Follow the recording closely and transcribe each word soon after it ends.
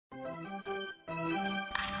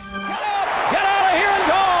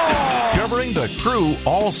featuring the crew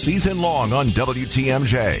all season long on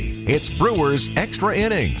WTMJ. It's Brewers Extra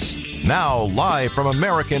Innings. Now, live from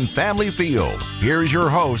American Family Field, here's your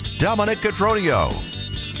host, Dominic Cotroneo.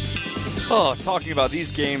 Oh, talking about these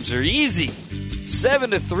games are easy.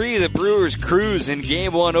 7-3, the Brewers cruise in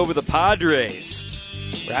Game 1 over the Padres.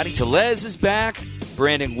 Rowdy Tellez is back.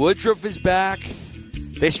 Brandon Woodruff is back.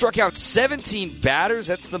 They struck out 17 batters.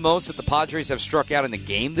 That's the most that the Padres have struck out in the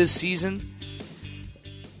game this season.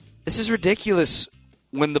 This is ridiculous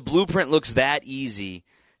when the blueprint looks that easy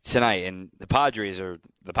tonight. And the Padres are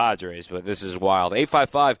the Padres, but this is wild.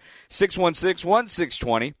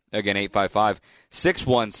 855-616-1620. Again,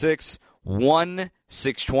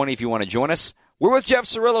 855-616-1620 if you want to join us. We're with Jeff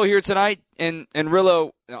Cirillo here tonight. And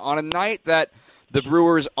Rillo, on a night that the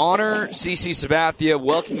Brewers honor CeCe Sabathia,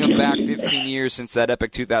 welcome him back 15 years since that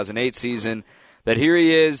epic 2008 season, that here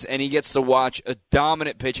he is, and he gets to watch a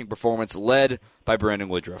dominant pitching performance led by Brandon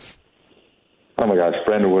Woodruff. Oh, my gosh,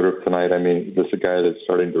 Brandon Woodruff tonight. I mean, this is a guy that's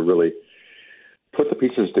starting to really put the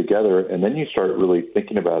pieces together, and then you start really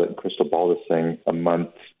thinking about it and crystal ball this thing a month,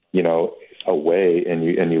 away, and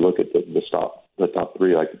you look at the top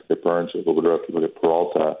three, like the Burns, you look at Woodruff, you look at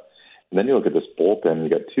Peralta, and then you look at this bullpen. You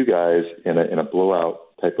got two guys in a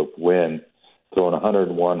blowout type of win, throwing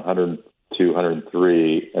 101, 102,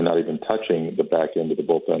 103, and not even touching the back end of the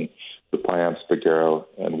bullpen with Payamps, Figueroa,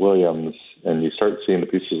 and Williams. And you start seeing the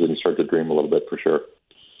pieces, and you start to dream a little bit for sure.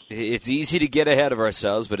 It's easy to get ahead of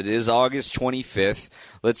ourselves, but it is August 25th.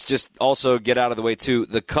 Let's just also get out of the way, too.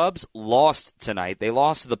 The Cubs lost tonight. They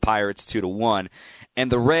lost to the Pirates 2-1,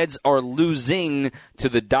 and the Reds are losing to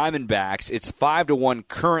the Diamondbacks. It's 5-1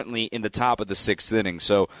 currently in the top of the sixth inning.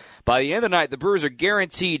 So by the end of the night, the Brewers are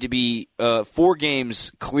guaranteed to be 4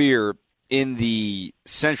 games clear in the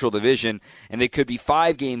Central Division, and they could be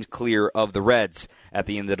 5 games clear of the Reds at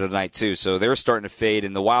the end of the night, too. So they're starting to fade,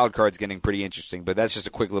 and the wild card's getting pretty interesting, but that's just a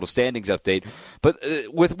quick little standings update. But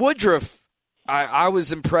with Woodruff, I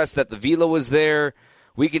was impressed that the velo was there.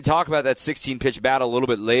 We can talk about that 16-pitch battle a little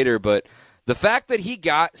bit later, but the fact that he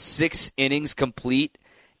got 6 innings complete,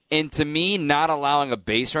 and to me, not allowing a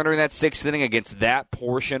base runner in that 6th inning against that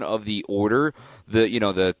portion of the order, the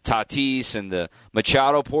Tatis and the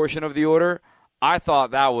Machado portion of the order, I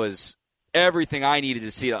thought that was everything I needed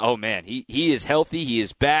to see. Oh, man, he is healthy, he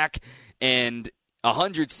is back, and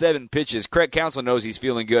 107 pitches. Craig Counsell knows he's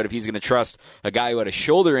feeling good if he's going to trust a guy who had a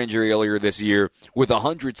shoulder injury earlier this year with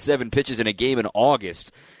 107 pitches in a game in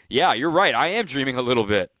August. Yeah, you're right. I am dreaming a little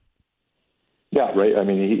bit. Yeah, right. I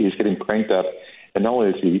mean, he's getting cranked up. And not only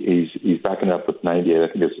is he's backing up with 98, I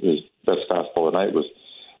think his best fastball tonight was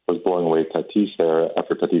blowing away Tatis there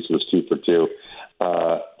after Tatis was 2 for 2.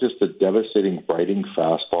 Just a devastating biting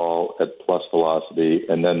fastball at plus velocity,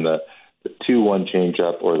 and then the 2-1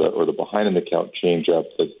 changeup or the behind in the count changeup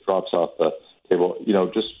that drops off the table.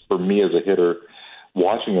 Just for me as a hitter,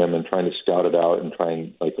 watching him and trying to scout it out and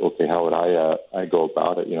trying okay, how would I go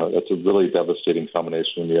about it? That's a really devastating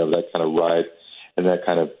combination when you have that kind of ride and that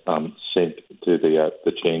kind of sync to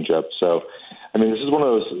the changeup. So, I mean, this is one of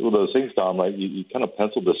those things, Dom. Like you kind of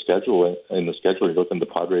penciled the schedule in the schedule. You look at the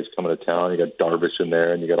Padres coming to town. You got Darvish in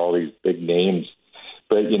there, and you got all these big names.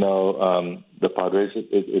 But the Padres,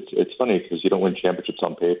 it's funny because you don't win championships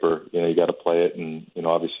on paper. You got to play it, and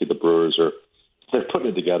obviously the Brewers they're putting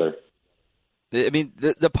it together. I mean,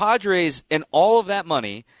 the Padres and all of that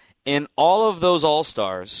money and all of those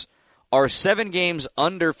All-Stars are 7 games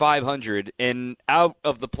under 500 and out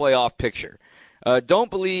of the playoff picture. Don't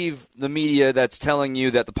believe the media that's telling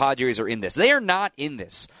you that the Padres are in this. They are not in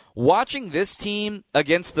this. Watching this team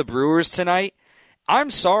against the Brewers tonight,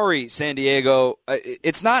 I'm sorry, San Diego.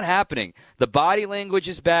 It's not happening. The body language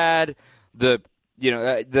is bad. The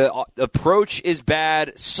approach is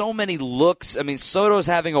bad. So many looks. I mean, Soto's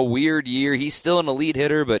having a weird year. He's still an elite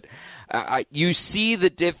hitter, but you see the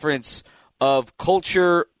difference of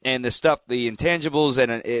culture and the stuff, the intangibles.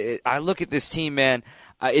 And I look at this team, man.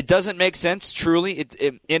 It doesn't make sense, truly.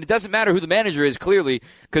 And it doesn't matter who the manager is, clearly,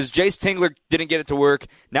 because Jace Tingler didn't get it to work.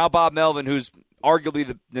 Now Bob Melvin, who's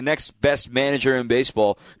arguably the next best manager in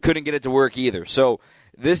baseball, couldn't get it to work either. So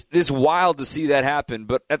this wild to see that happen.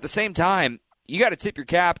 But at the same time, you got to tip your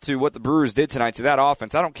cap to what the Brewers did tonight to that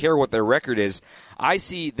offense. I don't care what their record is. I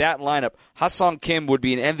see that lineup. Ha-Seong Kim would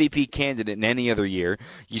be an MVP candidate in any other year.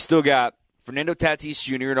 You still got Fernando Tatis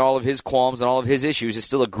Jr. and all of his qualms and all of his issues is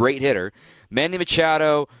still a great hitter. Manny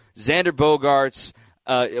Machado, Xander Bogaerts,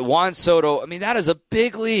 Juan Soto. I mean, that is a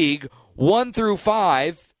big league, 1 through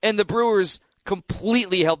 5, and the Brewers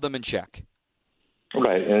completely held them in check.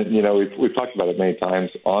 Right, and we've talked about it many times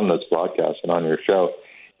on this broadcast and on your show.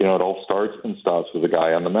 it all starts and stops with a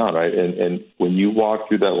guy on the mound, right? And when you walk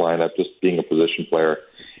through that lineup, just being a position player,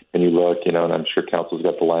 and you look, and I'm sure Council's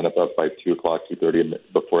got the lineup up by 2 o'clock, 2:30,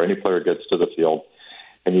 before any player gets to the field,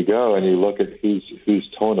 and you go and you look at who's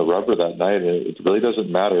towing the rubber that night, and it really doesn't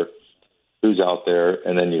matter who's out there.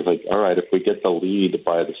 And then you're like, all right, if we get the lead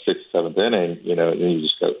by the 6th, 7th inning, and you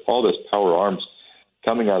just got all this power arms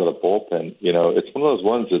coming out of the bullpen. It's one of those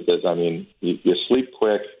ones that you sleep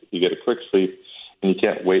quick, you get a quick sleep, and you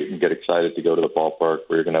can't wait and get excited to go to the ballpark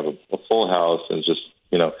where you're going to have a full house. And just,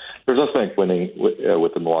 there's nothing like winning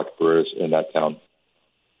with the Milwaukee Brewers in that town.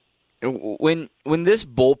 When this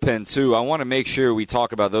bullpen, too, I want to make sure we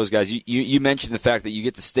talk about those guys. You mentioned the fact that you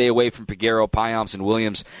get to stay away from Peguero, Payamps, and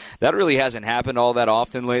Williams. That really hasn't happened all that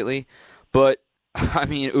often lately. But,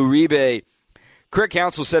 Uribe, Craig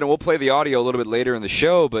Counsell said, and we'll play the audio a little bit later in the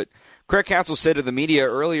show, but Craig Counsell said to the media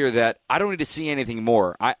earlier that I don't need to see anything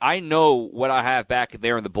more. I know what I have back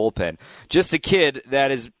there in the bullpen. Just a kid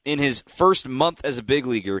that is in his first month as a big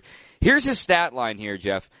leaguer. Here's his stat line here,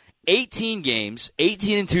 Jeff. 18 games,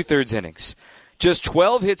 18 2/3 innings. Just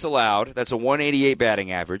 12 hits allowed. That's a 188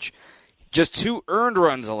 batting average. Just 2 earned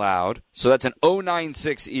runs allowed. So that's an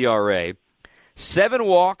 0.96 ERA. 7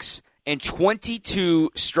 walks and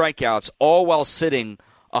 22 strikeouts, all while sitting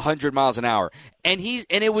 100 miles an hour. And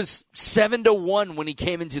it was 7-1 when he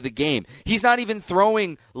came into the game. He's not even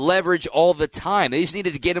throwing leverage all the time. They just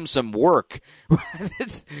needed to get him some work.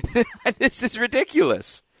 This is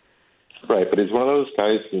ridiculous. Right, but he's one of those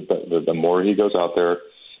guys that the more he goes out there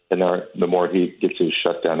and the more he gets his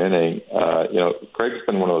shutdown inning, Craig's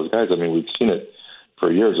been one of those guys. We've seen it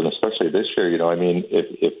for years, and especially this year,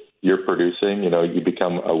 if you're producing, you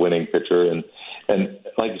become a winning pitcher. And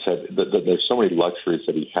like you said, there's so many luxuries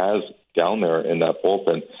that he has down there in that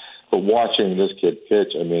bullpen. But watching this kid pitch,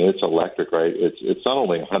 it's electric, right? It's not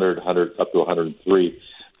only 100 up to 103,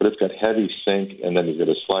 but it's got heavy sink, and then he's got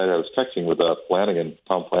a slider. I was texting with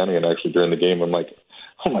Tom Flanagan, actually during the game. I'm like,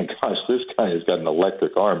 oh my gosh, this guy has got an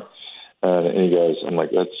electric arm. And he goes, I'm like,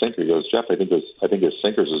 that's sinker. He goes, Jeff, I think his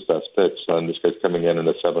sinker's his best pitch. And this guy's coming in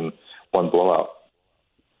a 7-1 blowout.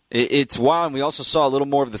 It's wild. And we also saw a little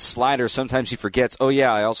more of the slider. Sometimes he forgets, oh,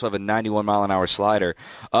 yeah, I also have a 91-mile-an-hour slider.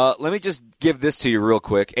 Let me just give this to you real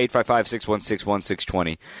quick.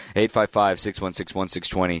 855-616-1620.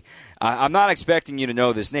 855-616-1620. I'm not expecting you to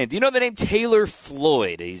know this name. Do you know the name Taylor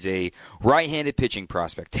Floyd? He's a right-handed pitching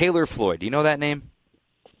prospect. Taylor Floyd. Do you know that name?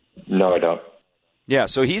 No, I don't. Yeah,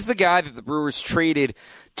 so he's the guy that the Brewers traded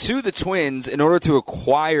to the Twins in order to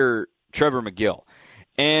acquire Trevor McGill.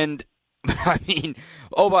 And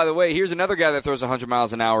oh, by the way, here's another guy that throws 100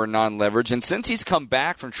 miles an hour non-leverage. And since he's come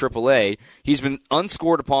back from AAA, he's been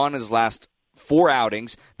unscored upon his last 4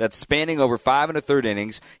 outings. That's spanning over 5 1/3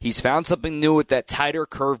 innings. He's found something new with that tighter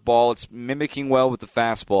curveball. It's mimicking well with the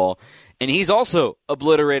fastball. And he's also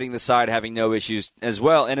obliterating the side, having no issues as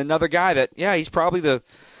well. And another guy that, he's probably the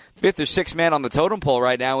 5th or 6th man on the totem pole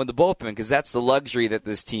right now in the bullpen, because that's the luxury that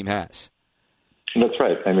this team has. That's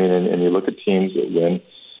right. And you look at teams that win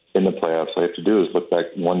in the playoffs. All you have to do is look back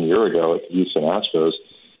 1 year ago at the Houston Astros,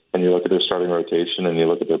 and you look at their starting rotation, and you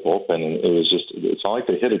look at their bullpen, and it's not like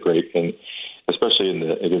they hit a great, and especially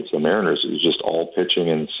against the Mariners, it was just all pitching.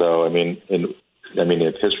 And so,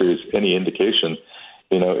 if history is any indication,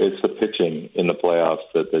 it's the pitching in the playoffs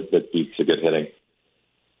that beats the good hitting.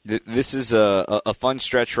 This is a fun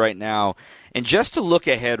stretch right now. And just to look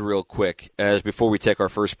ahead real quick, as before we take our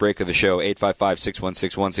first break of the show,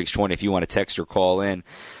 855-616-1620 if you want to text or call in.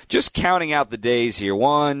 Just counting out the days here.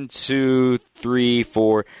 1, 2, 3,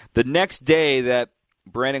 4. The next day that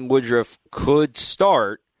Brandon Woodruff could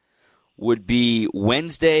start would be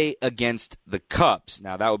Wednesday against the Cubs.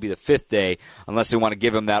 Now, that would be the 5th day, unless they want to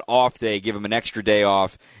give him that off day, give him an extra day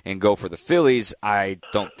off, and go for the Phillies. I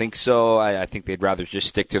don't think so. I think they'd rather just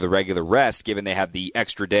stick to the regular rest, given they have the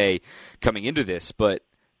extra day coming into this. But,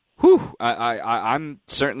 I'm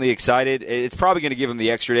certainly excited. It's probably going to give him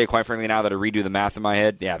the extra day, quite frankly, now that I redo the math in my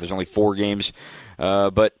head. Yeah, there's only 4 games.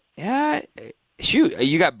 But, shoot,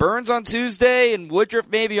 you got Burns on Tuesday and Woodruff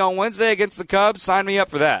maybe on Wednesday against the Cubs. Sign me up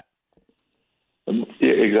for that. Yeah,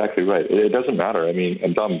 exactly right. It doesn't matter.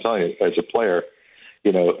 And Tom, I'm telling you, as a player,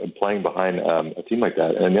 playing behind a team like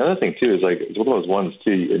that. And the other thing too is it's one of those ones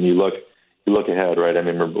too. And you look ahead, right?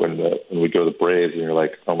 Remember when we go to the Braves, and you're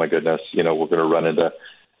like, oh my goodness, we're going to run into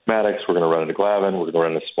Maddox, we're going to run into Glavine, we're going to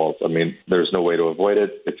run into Smoltz. There's no way to avoid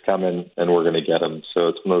it. It's coming, and we're going to get them. So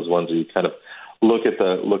it's one of those ones where you kind of look at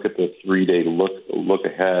the 3-day look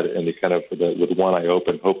ahead, and you kind of with one eye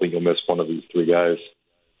open, hoping you'll miss one of these 3 guys.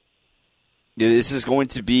 This is going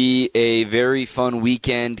to be a very fun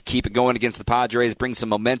weekend. Keep it going against the Padres. Bring some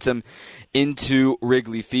momentum into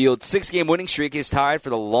Wrigley Field. 6-game winning streak is tied for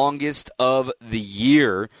the longest of the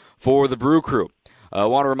year for the Brew Crew. I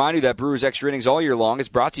want to remind you that Brewers Extra Innings all year long is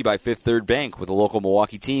brought to you by Fifth Third Bank. With a local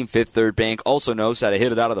Milwaukee team, Fifth Third Bank also knows how to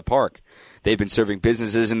hit it out of the park. They've been serving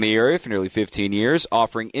businesses in the area for nearly 15 years,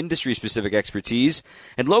 offering industry-specific expertise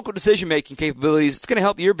and local decision-making capabilities that's going to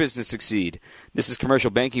help your business succeed. This is commercial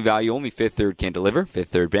banking value only Fifth Third can deliver.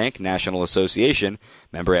 Fifth Third Bank, National Association,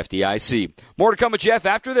 member FDIC. More to come with Jeff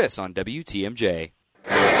after this on WTMJ.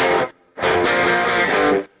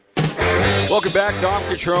 Welcome back. Dom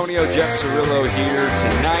Catronio, Jeff Cirillo here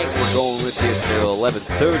tonight. We're going with you till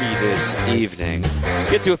 11:30 this evening.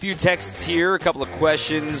 Get to a few texts here, a couple of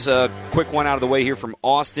questions. Quick one out of the way here from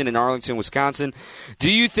Austin in Arlington, Wisconsin.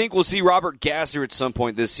 Do you think we'll see Robert Gasser at some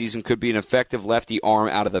point this season? Could be an effective lefty arm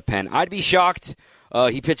out of the pen. I'd be shocked.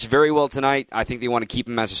 He pitched very well tonight. I think they want to keep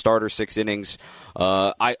him as a starter 6 innings.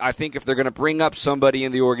 I think if they're going to bring up somebody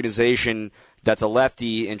in the organization that's a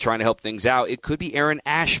lefty and trying to help things out, it could be Aaron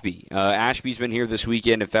Ashby. Ashby's been here this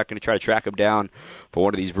weekend. In fact, going to try to track him down for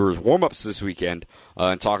one of these Brewers warm-ups this weekend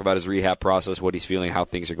and talk about his rehab process, what he's feeling, how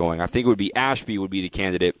things are going. I think it would be Ashby would be the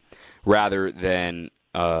candidate rather than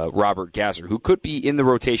Robert Gasser, who could be in the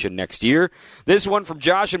rotation next year. This one from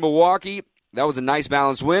Josh in Milwaukee. That was a nice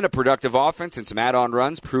balanced win, a productive offense, and some add-on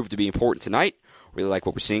runs proved to be important tonight. Really like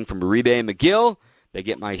what we're seeing from Uribe and McGill. They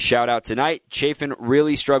get my shout-out tonight. Chafin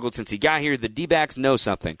really struggled since he got here. The D-backs know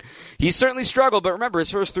something. He's certainly struggled, but remember, his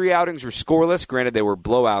first 3 outings were scoreless. Granted, they were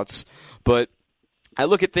blowouts. But I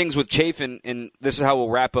look at things with Chafin, and this is how we'll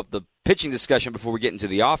wrap up the pitching discussion before we get into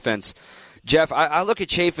the offense. Jeff, I look at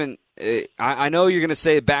Chafin. I know you're going to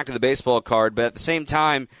say back to the baseball card, but at the same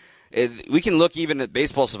time, we can look even at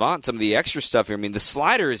Baseball Savant, some of the extra stuff here. I mean, the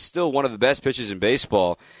slider is still one of the best pitches in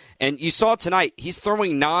baseball. And you saw tonight, he's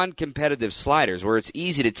throwing non-competitive sliders where it's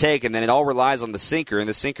easy to take, and then it all relies on the sinker. And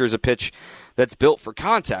the sinker is a pitch that's built for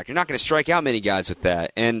contact. You're not going to strike out many guys with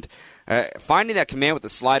that. And finding that command with the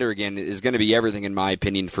slider again is going to be everything, in my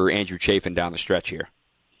opinion, for Andrew Chafin down the stretch here.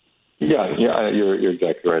 Yeah, you're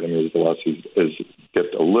exactly right. I mean, his velocity is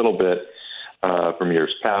dipped a little bit from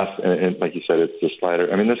years past, and like you said, it's the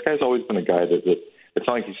slider. I mean, this guy's always been a guy that it's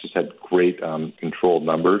not like he's just had great controlled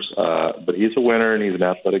numbers, but he's a winner and he's an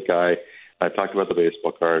athletic guy. I talked about the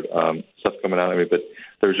baseball card stuff coming out. I mean, but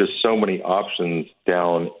there's just so many options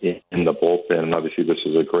down in the bullpen, and obviously this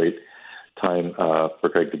is a great time for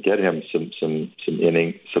Craig to get him some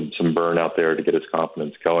inning, some burn out there to get his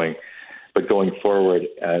confidence going. But going forward,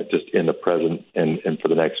 just in the present and for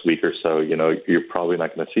the next week or so, you're probably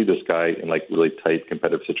not going to see this guy in like really tight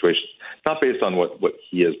competitive situations. Not based on what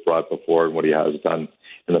he has brought before and what he has done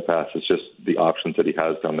in the past. It's just the options that he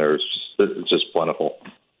has down there. It's just plentiful.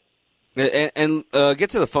 And get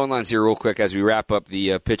to the phone lines here real quick as we wrap up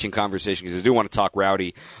the pitching conversation, because I do want to talk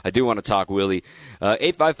Rowdy. I do want to talk Willie.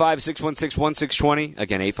 855-616-1620.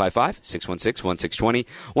 Again, 855-616-1620.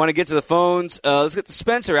 Want to get to the phones. Let's get to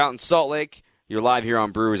Spencer out in Salt Lake. You're live here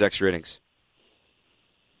on Brewers Extra Innings.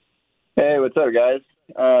 Hey, what's up, guys?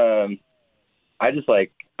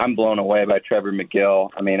 I'm blown away by Trevor McGill.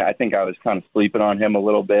 I mean, I think I was kind of sleeping on him a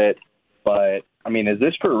little bit, but I mean, is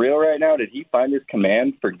this for real right now? Did he find his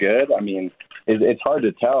command for good? I mean, it's hard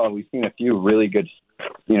to tell. We've seen a few really good,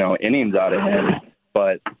 innings out of him.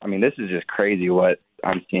 But, I mean, this is just crazy what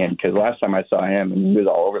I'm seeing, because last time I saw him, he was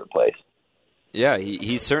all over the place. Yeah,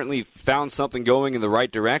 he certainly found something going in the right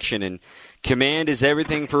direction. And command is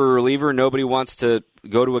everything for a reliever. Nobody wants to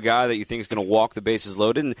go to a guy that you think is going to walk the bases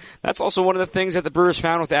loaded. And that's also one of the things that the Brewers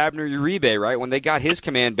found with Abner Uribe, right? When they got his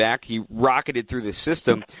command back, he rocketed through the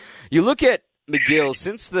system. You look at McGill,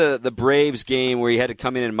 since the Braves game where he had to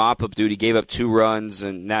come in and mop up duty, gave up 2 runs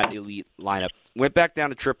and that elite lineup, went back down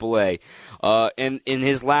to AAA. And in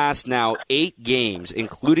his last now 8 games,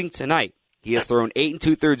 including tonight, he has thrown 8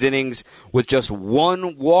 2/3 innings with just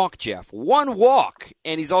 1 walk, Jeff. 1 walk,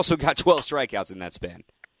 and he's also got 12 strikeouts in that span.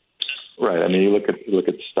 Right. I mean, you look at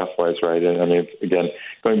stuff-wise, right? And I mean, again,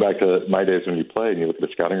 going back to my days when you played, and you look at the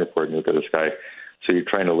scouting report, and you look at this guy. So you're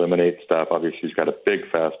trying to eliminate stuff. Obviously, he's got a big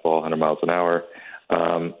fastball, 100 miles an hour.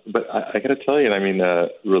 But I got to tell you, I mean,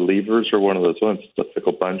 relievers are one of those ones. It's a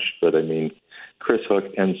fickle bunch, but I mean, Chris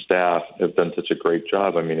Hook and staff have done such a great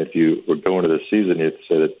job. I mean, if you were going to the season, you'd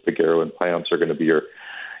say that Figueroa and Payamps are going to be your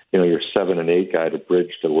 7 and 8 guy to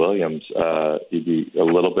bridge to Williams. You'd be a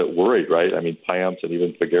little bit worried, right? I mean, Payamps and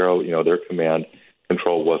even Figueroa, their command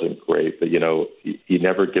control wasn't great, but you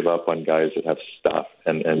never give up on guys that have stuff,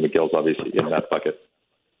 and McGill's obviously in that bucket.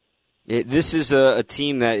 This is a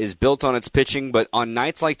team that is built on its pitching, but on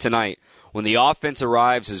nights like tonight, when the offense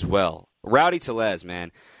arrives as well, Rowdy Tellez,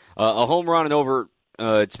 man. A home run in over,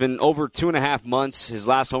 it's been over 2.5 months. His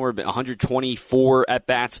last homer had been 124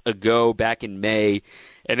 at-bats ago back in May,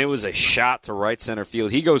 and it was a shot to right center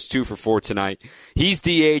field. He goes 2 for 4 tonight. He's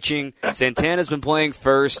DHing. Santana's been playing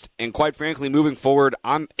first, and quite frankly, moving forward,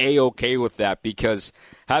 I'm A-okay with that because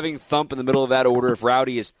having Thump in the middle of that order, if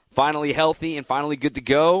Rowdy is finally healthy and finally good to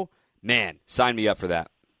go, man, sign me up for that.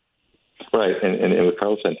 Right, and with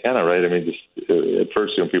Carlos Santana, right, I mean, just at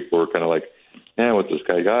first, people were kind of like, what's this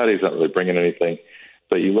guy got? He's not really bringing anything.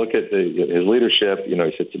 But you look at his leadership, he's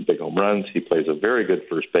hit some big home runs. He plays a very good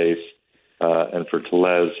first base. And for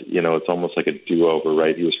Tellez, it's almost like a do-over,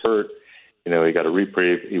 right? He was hurt. He got a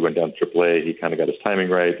reprieve. He went down to AAA. He kind of got his timing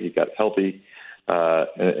right. He got healthy. And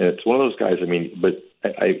it's one of those guys, but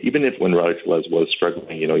even if when Rowdy Tellez was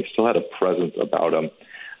struggling, he still had a presence about him.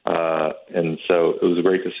 And so it was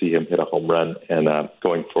great to see him hit a home run. And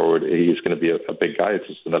going forward, he's going to be a big guy. It's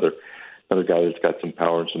just another guy that's got some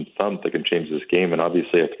power and some thump that can change this game. And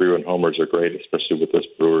obviously, 3-run homers are great, especially with this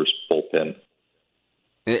Brewers bullpen.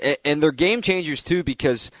 And they're game changers, too,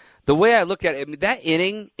 because the way I look at it, that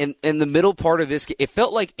inning in the middle part of this, it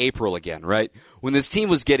felt like April again, right? When this team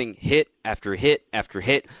was getting hit after hit after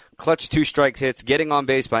hit, clutch 2-strike hits, getting on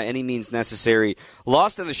base by any means necessary.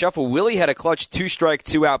 Lost in the shuffle, Willie had a clutch 2-strike,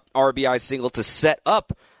 2-out RBI single to set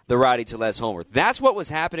up the Rowdy Tellez homer. That's what was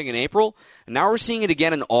happening in April. And now we're seeing it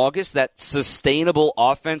again in August, that sustainable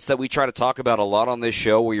offense that we try to talk about a lot on this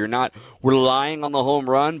show, where you're not relying on the home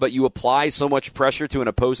run, but you apply so much pressure to an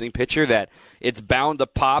opposing pitcher that it's bound to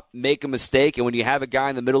pop, make a mistake, and when you have a guy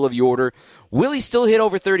in the middle of your order, Willie still hit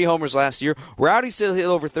over 30 homers last year. Rowdy still hit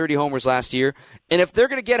over 30 homers last year. And if they're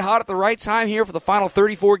going to get hot at the right time here for the final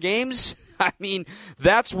 34 games, I mean,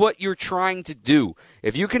 that's what you're trying to do.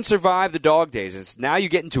 If you can survive the dog days, and now you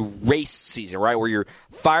get into race season, right, where you're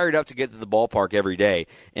fired up to get to the ballpark every day.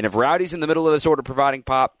 And if Rowdy's in the middle of this order providing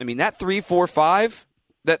pop, I mean, that 3, 4, 5,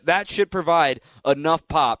 that should provide enough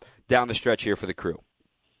pop down the stretch here for the Crew.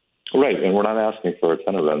 Right, and we're not asking for a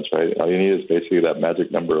ton of runs, right? All you need is basically that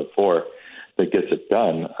magic number of 4 that gets it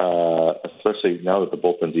done, especially now that the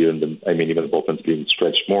bullpen's even the bullpen's being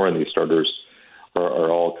stretched more and these starters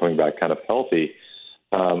are all coming back kind of healthy.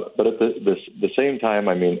 But at the same time,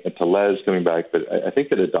 Tellez coming back, but I think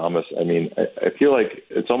that Adames, I feel like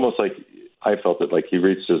it's almost like I felt it like he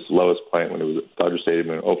reached his lowest point when it was at Dodger Stadium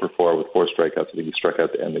and 0 for 4 with 4 strikeouts. I think he struck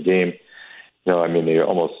out to end the game. They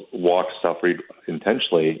almost walked Selfried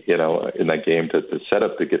intentionally, in that game to set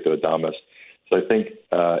up to get to Adames. So I think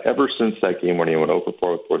ever since that game when he went 0 for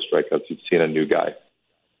 4 with 4 strikeouts, you've seen a new guy.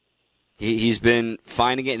 He's been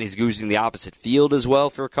finding it, and he's using the opposite field as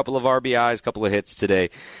well for a couple of RBIs, a couple of hits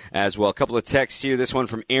today as well. A couple of texts here. This one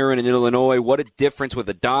from Aaron in Illinois. What a difference with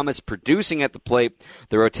Adames producing at the plate,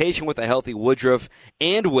 the rotation with a healthy Woodruff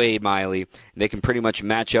and Wade Miley. They can pretty much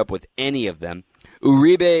match up with any of them.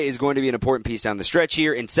 Uribe is going to be an important piece down the stretch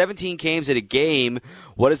here. In 17 games at a game,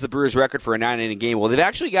 what is the Brewers' record for a 9-inning game? Well, they've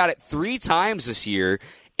actually got it 3 times this year.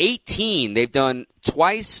 18 they've done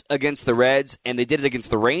twice against the Reds, and they did it against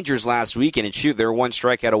the Rangers last week, and they're 1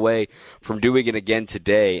 strikeout away from doing it again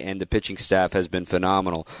today, and the pitching staff has been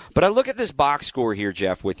phenomenal. But I look at this box score here,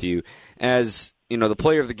 Jeff, with you, as the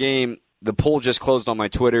player of the game. The poll just closed on my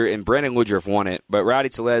Twitter, and Brandon Woodruff won it, but Rowdy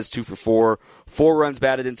Tellez 2 for 4 runs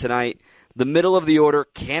batted in tonight. The middle of the order,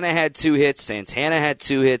 Canha had 2 hits, Santana had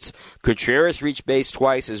 2 hits, Contreras reached base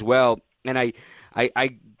twice as well, and I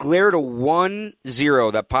glared a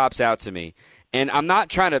 1-0 that pops out to me. And I'm not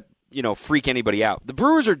trying to, freak anybody out. The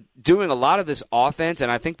Brewers are doing a lot of this offense, and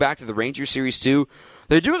I think back to the Rangers series too.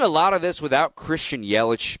 They're doing a lot of this without Christian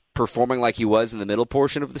Yelich performing like he was in the middle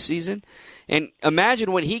portion of the season. And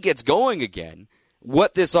imagine when he gets going again,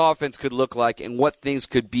 what this offense could look like and what things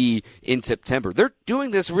could be in September. They're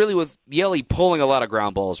doing this really with Yelich pulling a lot of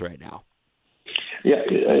ground balls right now. Yeah,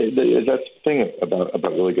 that's the thing about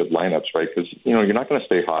really good lineups, right? Because, you're not going to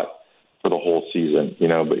stay hot for the whole season,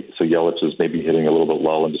 but so Yelich is maybe hitting a little bit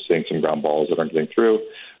low and just hitting some ground balls that aren't getting through,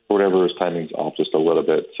 or whatever, his timing's off just a little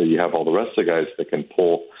bit. So you have all the rest of the guys that can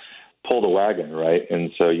pull the wagon, right?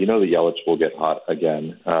 And so the Yelich will get hot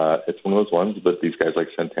again. It's one of those ones, but these guys like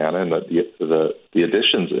Santana and the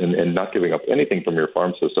additions and not giving up anything from your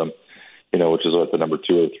farm system, which is what the number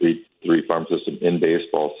 2 or 3 farm system in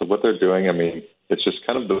baseball. So what they're doing, it's just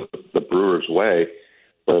kind of the Brewers' way,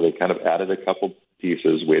 where they kind of added a couple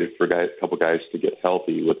pieces, waited for a couple guys to get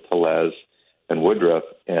healthy with Tellez and Woodruff,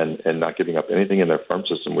 and not giving up anything in their farm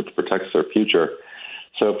system, which protects their future.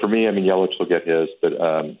 So for me, Yelich will get his, but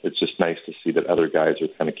it's just nice to see that other guys are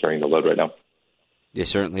kind of carrying the load right now. They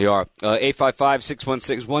certainly are.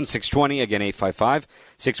 855-616-1620. Again,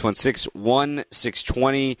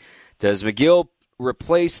 855-616-1620. Does McGill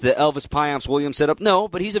replace the Elvis Piamps Williams setup? No,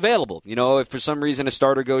 but he's available. If for some reason a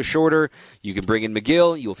starter goes shorter, you can bring in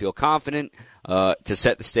McGill. You'll feel confident to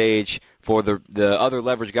set the stage for the other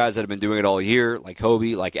leverage guys that have been doing it all year, like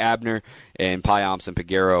Hobie, like Abner, and Piamps and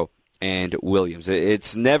Peguero and Williams.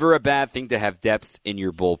 It's never a bad thing to have depth in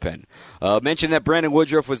your bullpen. Mentioned that Brandon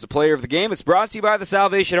Woodruff was the player of the game. It's brought to you by the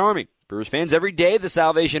Salvation Army. Brewers fans, every day the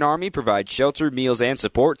Salvation Army provides shelter, meals, and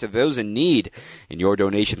support to those in need, and your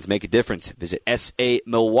donations make a difference. Visit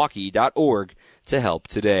samilwaukee.org to help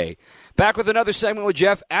today. Back with another segment with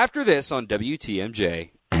Jeff after this on WTMJ.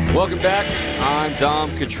 Welcome back. I'm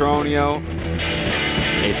Dom Cotroneo.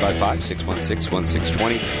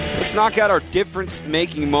 855-616-1620. Let's knock out our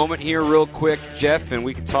difference-making moment here real quick, Jeff, and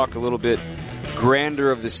we can talk a little bit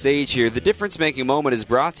grander of the stage here. The difference-making moment is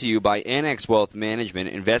brought to you by Annex Wealth Management,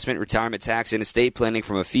 investment, retirement, tax, and estate planning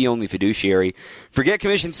from a fee-only fiduciary. Forget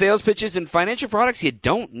commission sales pitches and financial products you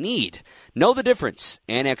don't need. Know the difference.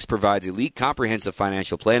 Annex provides elite, comprehensive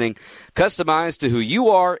financial planning, customized to who you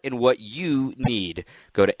are and what you need.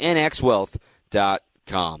 Go to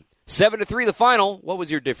annexwealth.com. 7-3 the final. What was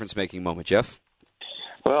your difference-making moment, Jeff?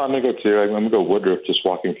 Well, I'm going to go I'm going to go Woodruff just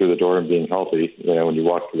walking through the door and being healthy. When you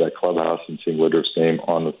walk through that clubhouse and seeing Woodruff's name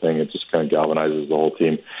on the thing, it just kind of galvanizes the whole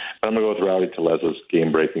team. But I'm going to go with Rowdy Tellez's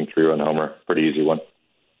game-breaking 3-run homer. Pretty easy one.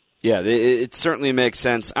 Yeah, it certainly makes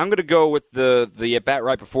sense. I'm going to go with the at-bat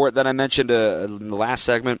right before it that I mentioned in the last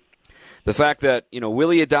segment. The fact that,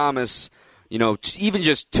 Willy Adames, even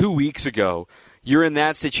just 2 weeks ago, you're in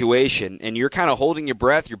that situation, and you're kind of holding your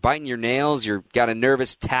breath, you're biting your nails, you've got a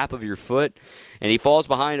nervous tap of your foot, and he falls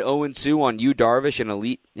behind 0-2 on Yu Darvish, an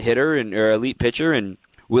elite hitter or elite pitcher, and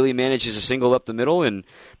Willie manages a single up the middle and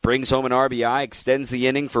brings home an RBI, extends the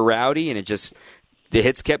inning for Rowdy, and the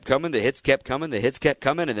hits kept coming,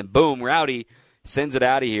 and then boom, Rowdy sends it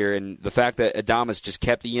out of here. And the fact that Adames just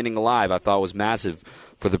kept the inning alive, I thought was massive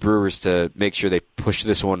for the Brewers to make sure they pushed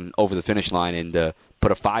this one over the finish line and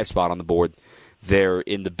put a 5 spot on the board there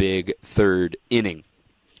in the big third inning.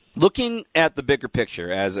 Looking at the bigger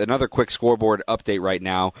picture, as another quick scoreboard update right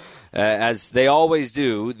now, as they always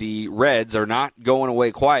do, the Reds are not going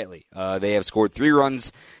away quietly. They have scored 3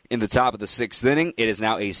 runs in the top of the 6th inning. It is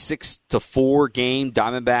now a 6-4 game.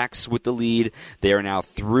 Diamondbacks with the lead. They are now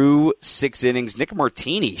through 6 innings. Nick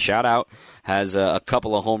Martini, shout out, has a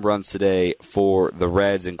couple of home runs today for the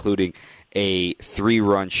Reds, including a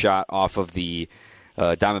 3-run shot off of the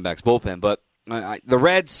Diamondbacks bullpen. But the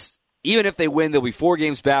Reds, even if they win, they'll be 4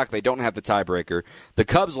 games back. They don't have the tiebreaker. The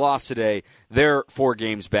Cubs lost today. They're 4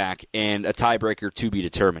 games back and a tiebreaker to be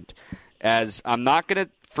determined. As I'm not going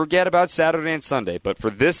to forget about Saturday and Sunday, but for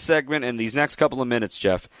this segment and these next couple of minutes,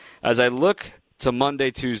 Jeff, as I look to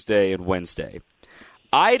Monday, Tuesday, and Wednesday,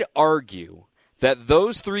 I'd argue that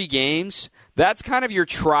those 3 games, that's kind of your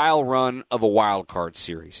trial run of a wild card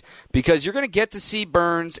series, because you're going to get to see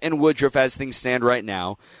Burns and Woodruff as things stand right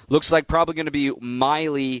now. Looks like probably going to be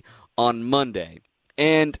Miley on Monday.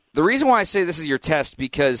 And the reason why I say this is your test,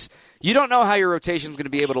 because you don't know how your rotation is going to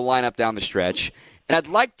be able to line up down the stretch. And I'd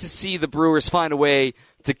like to see the Brewers find a way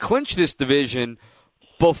to clinch this division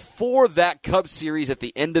before that Cubs series at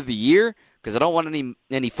the end of the year, because I don't want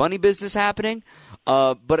any funny business happening.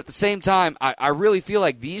 But at the same time, I really feel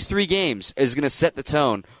like these 3 games is going to set the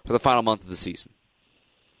tone for the final month of the season.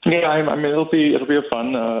 Yeah, I mean it'll be a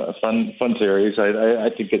fun series. I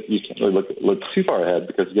think that you can't really look too far ahead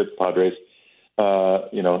because you get the Padres, but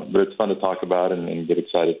it's fun to talk about and get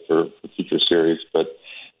excited for future series. But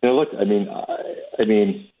look, I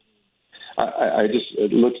just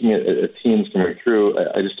looking at teams coming through,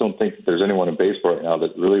 I just don't think that there's anyone in baseball right now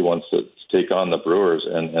that really wants to take on the Brewers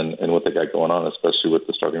and what they got going on, especially with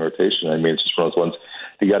the starting rotation. I mean, it's just one of those ones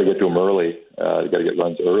you got to get to them early. You got to get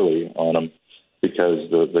runs early on them, because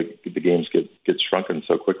the games get shrunken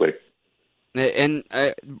so quickly. And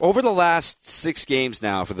over the last 6 games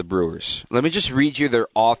now for the Brewers, let me just read you their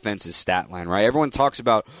offense's stat line, right? Everyone talks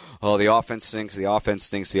about, the offense stinks, the offense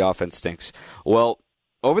stinks, the offense stinks. Well,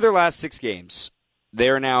 over their last 6 games, they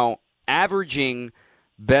are now averaging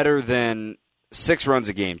better than 6 runs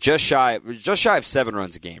a game, just shy of 7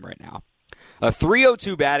 runs a game right now. A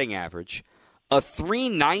 .302 batting average, a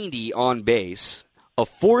 .390 on base, a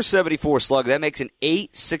 .474 slug. That makes an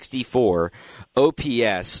 .864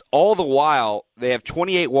 OPS. All the while, they have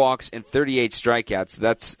 28 walks and 38 strikeouts.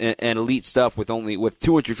 That's an elite stuff with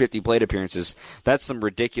 250 plate appearances. That's some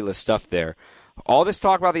ridiculous stuff there. All this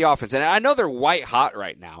talk about the offense, and I know they're white hot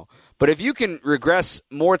right now, but if you can regress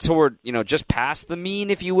more toward, just past the mean,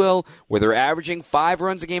 if you will, where they're averaging 5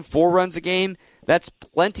 runs a game, 4 runs a game, that's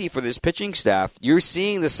plenty for this pitching staff. You're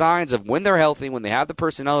seeing the signs of when they're healthy, when they have the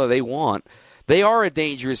personnel that they want, they are a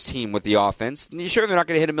dangerous team with the offense. Sure, they're not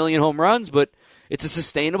going to hit a million home runs, but it's a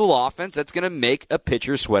sustainable offense that's going to make a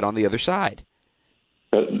pitcher sweat on the other side.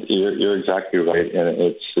 But you're exactly right, and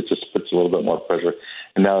it just puts a little bit more pressure.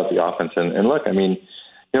 And now at the offense, and look, I mean,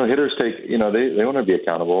 hitters take, they want to be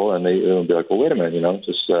accountable, and they will be like, well, wait a minute,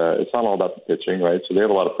 it's not all about the pitching, right? So they have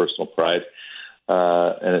a lot of personal pride,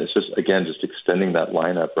 and it's just extending that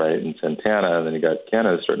lineup, right? And Santana, and then you got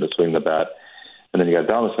Canada starting to swing the bat, and then you got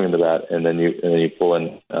Dama swinging the bat, and then you pull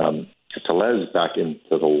in Tellez back into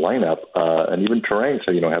the lineup, and even Terang,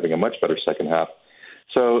 having a much better second half.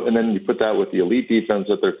 So, and then you put that with the elite defense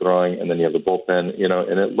that they're throwing, and then you have the bullpen,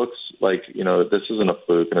 and it looks like, this isn't a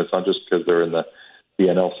fluke, and it's not just because they're in the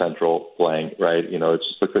NL Central playing, right? It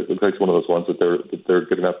just looks like one of those ones that they're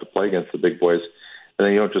good enough to play against the big boys. And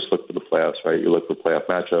then you don't just look for the playoffs, right? You look for playoff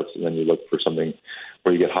matchups, and then you look for something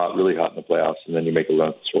where you get really hot in the playoffs, and then you make a run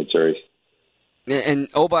at the World Series. And,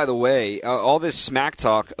 oh, by the way, all this smack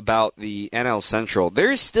talk about the NL Central,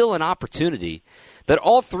 there is still an opportunity that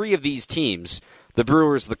all three of these teams, the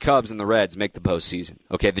Brewers, the Cubs, and the Reds, make the postseason.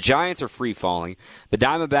 Okay, the Giants are free-falling. The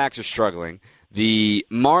Diamondbacks are struggling. The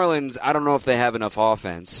Marlins, I don't know if they have enough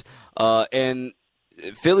offense. And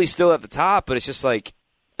Philly's still at the top, but it's just like,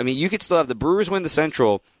 I mean, you could still have the Brewers win the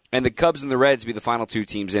Central and the Cubs and the Reds be the final two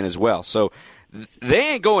teams in as well. So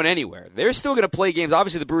they ain't going anywhere. They're still going to play games.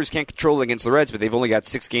 Obviously, the Brewers can't control it against the Reds, but they've only got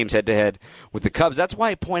 6 games head-to-head with the Cubs. That's why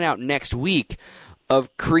I point out next week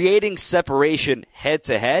of creating separation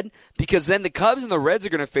head-to-head, because then the Cubs and the Reds are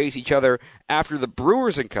going to face each other after the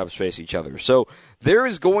Brewers and Cubs face each other. So there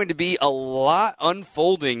is going to be a lot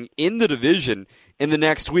unfolding in the division in the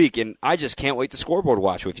next week, and I just can't wait to scoreboard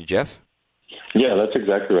watch with you, Jeff. Yeah, that's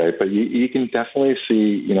exactly right. But you can definitely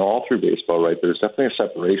see, all through baseball, right, there's definitely a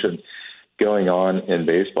separation going on in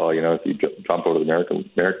baseball. If you jump over to the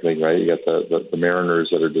American League, right, you got the Mariners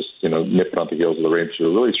that are just, nipping on the heels of the Rangers who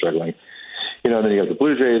are really struggling. And then you have the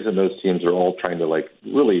Blue Jays, and those teams are all trying to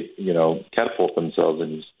really, catapult themselves.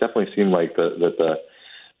 And it definitely seem like the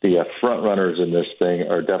front runners in this thing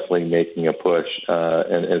are definitely making a push.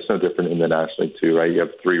 And it's no different in the National League too, right? You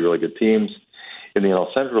have 3 really good teams in the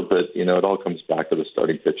NL Central, but it all comes back to the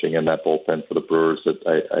starting pitching and that bullpen for the Brewers that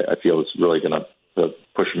I feel is really going to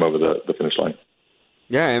push them over the finish line.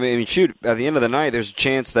 Yeah, I mean, shoot, at the end of the night, there's a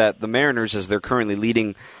chance that the Mariners, as they're currently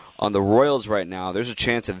leading on the Royals right now, there's a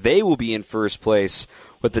chance that they will be in first place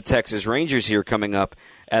with the Texas Rangers here coming up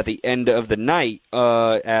at the end of the night,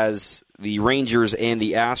 as the Rangers and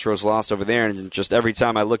the Astros lost over there. And just every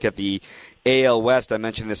time I look at the AL West, I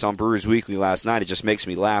mentioned this on Brewers Weekly last night, it just makes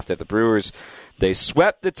me laugh that the Brewers, they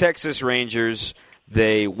swept the Texas Rangers.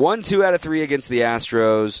 They won 2 out of 3 against the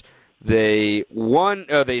Astros. They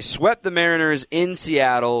swept the Mariners in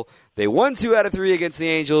Seattle. They won 2 out of 3 against the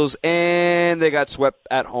Angels, and they got swept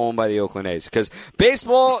at home by the Oakland A's. Because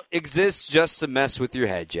baseball exists just to mess with your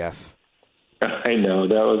head, Jeff. I know,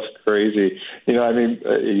 that was crazy.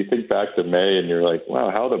 You think back to May, and you're like, wow,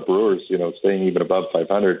 how are the Brewers, staying even above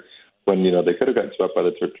 500 when, they could have gotten swept by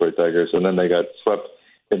the Detroit Tigers, and then they got swept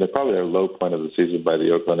in probably their low point of the season by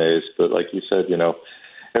the Oakland A's. But like you said,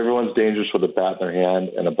 everyone's dangerous with a bat in their hand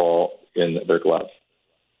and a ball in their glove.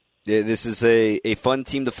 Yeah, this is a fun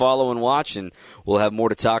team to follow and watch, and we'll have more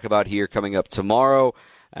to talk about here coming up tomorrow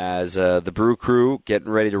as the Brew Crew getting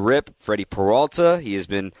ready to rip. Freddie Peralta, he has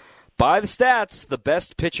been, by the stats, the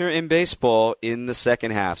best pitcher in baseball in the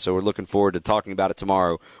second half. So we're looking forward to talking about it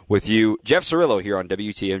tomorrow with you, Jeff Cirillo, here on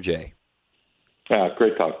WTMJ. Yeah,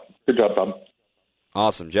 great talk. Good job, Bob.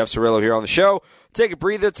 Awesome. Jeff Cirillo here on the show. Take a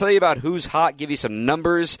breather, tell you about who's hot, give you some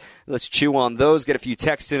numbers. Let's chew on those. Get a few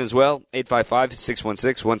texts in as well.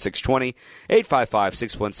 855-616-1620.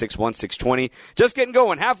 855-616-1620. Just getting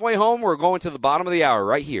going. Halfway home. We're going to the bottom of the hour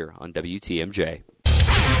right here on WTMJ.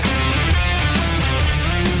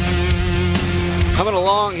 Coming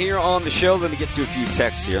along here on the show. Let me get to a few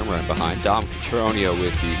texts here. I'm running behind Dom Catronio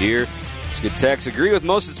with you here. It's a good text. Agree with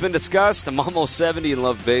most that's been discussed. I'm almost 70 and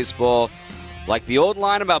love baseball. Like the old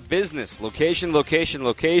line about business, location, location,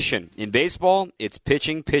 location. In baseball, it's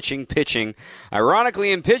pitching, pitching, pitching.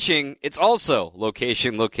 Ironically, in pitching, it's also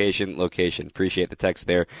location, location, location. Appreciate the text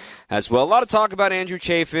there as well. A lot of talk about Andrew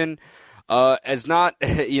Chafin. A lot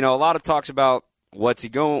of talks about what are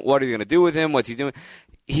you going to do with him, what's he doing.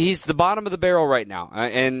 He's the bottom of the barrel right now.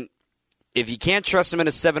 And if you can't trust him in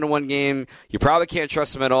a 7-1 game, you probably can't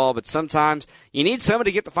trust him at all. But sometimes you need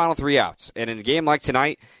somebody to get the final 3 outs. And in a game like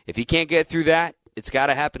tonight, if he can't get through that, it's got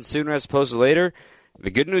to happen sooner as opposed to later.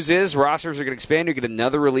 The good news is rosters are going to expand. You get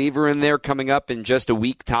another reliever in there coming up in just a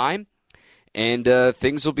week time. And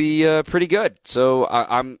things will be pretty good. So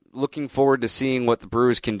I'm looking forward to seeing what the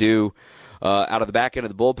Brewers can do out of the back end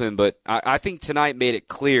of the bullpen. But I think tonight made it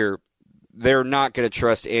clear they're not going to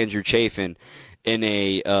trust Andrew Chafin in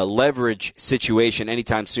a leverage situation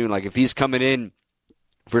anytime soon. Like if he's coming in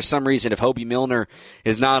for some reason, if Hobie Milner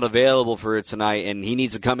is not available for it tonight and he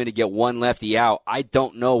needs to come in to get one lefty out, I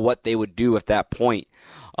don't know what they would do at that point.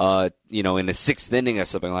 In the sixth inning or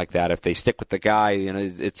something like that. If they stick with the guy,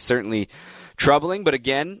 it's certainly troubling. But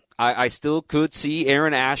again, I still could see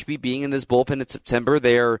Aaron Ashby being in this bullpen in September.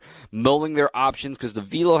 They're mulling their options because the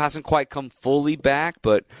velo hasn't quite come fully back,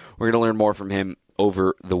 but we're going to learn more from him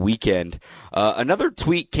over the weekend. Another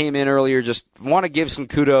tweet came in earlier. Just want to give some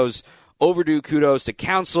overdue kudos to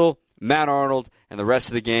Counsell, Matt Arnold, and the rest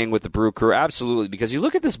of the gang with the Brew Crew. Absolutely, because you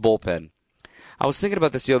look at this bullpen. I was thinking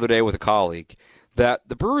about this the other day with a colleague, that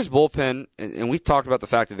the Brewers bullpen, and we've talked about the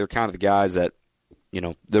fact that they're kind of the guys that,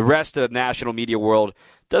 the rest of the national media world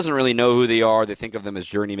doesn't really know who they are. They think of them as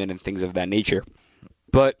journeymen and things of that nature.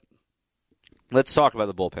 But let's talk about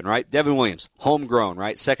the bullpen, right? Devin Williams, homegrown,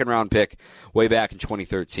 right? Second-round pick way back in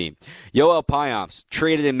 2013. Yoel Payamps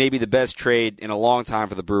traded in maybe the best trade in a long time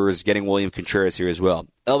for the Brewers, getting William Contreras here as well.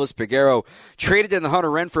 Elvis Peguero traded in the Hunter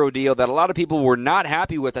Renfroe deal that a lot of people were not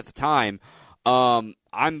happy with at the time.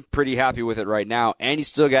 I'm pretty happy with it right now. And you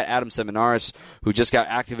still got Adam Seminaris, who just got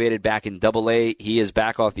activated back in Double-A. He is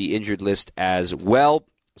back off the injured list as well.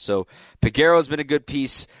 So Peguero's been a good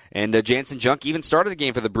piece, and Jansen Junk even started the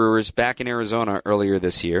game for the Brewers back in Arizona earlier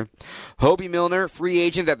this year. Hobie Milner, free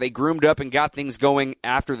agent that they groomed up and got things going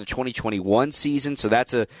after the 2021 season, so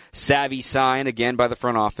that's a savvy sign, again, by the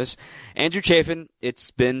front office. Andrew Chafin,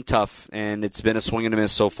 it's been tough, and it's been a swing and a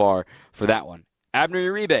miss so far for that one. Abner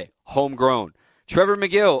Uribe, homegrown. Trevor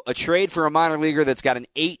McGill, a trade for a minor leaguer that's got an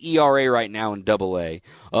 8 ERA right now in Double-A.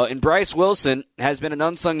 And Bryce Wilson has been an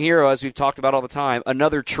unsung hero, as we've talked about all the time.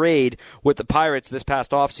 Another trade with the Pirates this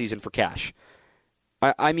past offseason for cash.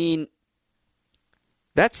 I mean,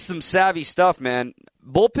 that's some savvy stuff, man.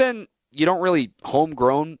 Bullpen, you don't really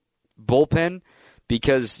homegrown bullpen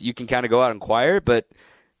because you can kind of go out and acquire, but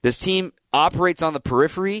this team operates on the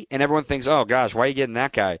periphery, and everyone thinks, oh, gosh, why are you getting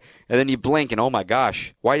that guy? And then you blink, and oh, my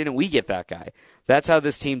gosh, why didn't we get that guy? That's how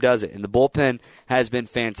this team does it, and the bullpen has been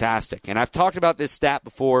fantastic. And I've talked about this stat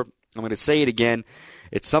before. I'm going to say it again.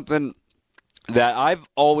 It's something that I've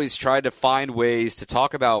always tried to find ways to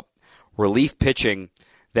talk about relief pitching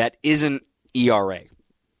that isn't ERA.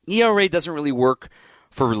 ERA doesn't really work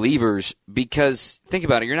for relievers because, think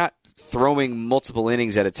about it, you're not throwing multiple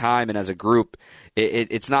innings at a time and as a group.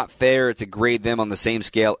 It's not fair to grade them on the same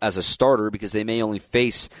scale as a starter because they may only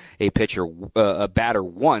face a batter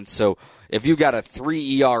once. So if you got a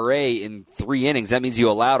 3 ERA in 3 innings, that means you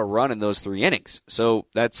allowed a run in those 3 innings. So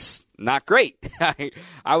that's not great.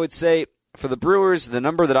 I would say for the Brewers, the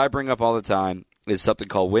number that I bring up all the time is something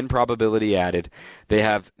called win probability added. They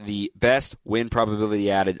have the best win probability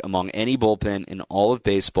added among any bullpen in all of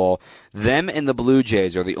baseball. Them and the Blue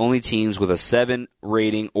Jays are the only teams with a 7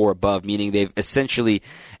 rating or above, meaning they've essentially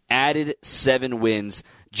added 7 wins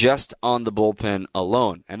just on the bullpen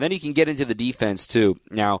alone. And then you can get into the defense, too.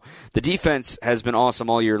 Now, the defense has been awesome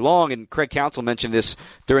all year long, and Craig Counsell mentioned this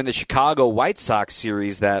during the Chicago White Sox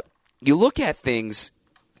series, that you look at things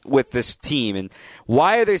with this team, and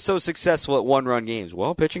why are they so successful at one-run games?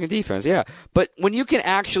 Well, pitching and defense, yeah. But when you can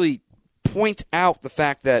actually point out the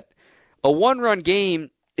fact that a one-run game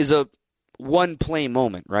is a one-play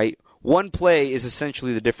moment, right? One play is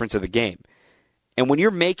essentially the difference of the game. And when you're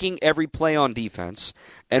making every play on defense,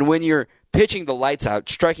 and when you're pitching the lights out,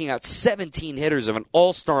 striking out 17 hitters of an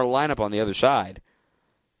all-star lineup on the other side,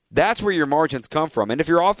 that's where your margins come from. And if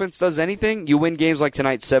your offense does anything, you win games like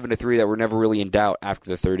tonight 7-3 that were never really in doubt after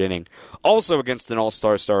the 3rd inning. Also against an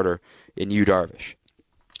all-star starter in Yu Darvish.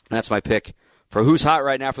 That's my pick for Who's Hot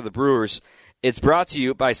right now for the Brewers. It's brought to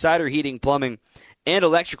you by Cider Heating, Plumbing, and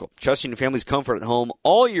Electrical. Trusting your family's comfort at home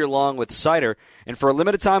all year long with Cider. And for a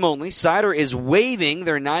limited time only, Cider is waiving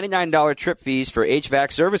their $99 trip fees for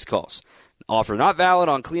HVAC service calls. Offer not valid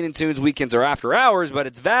on Clean and Tunes weekends or after hours, but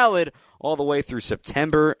it's valid all the way through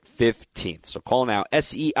September 15th. So call now,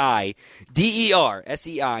 SEIDER.com.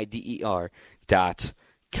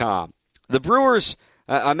 The Brewers,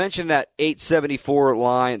 I mentioned that 874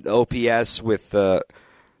 line, the OPS with the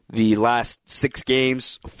last 6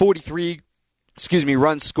 games, 43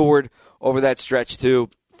 runs scored over that stretch too.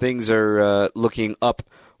 Things are looking up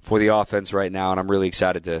for the offense right now, and I'm really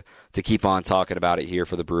excited to keep on talking about it here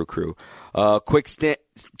for the Brew Crew. Quick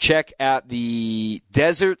check at the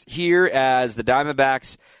desert here as the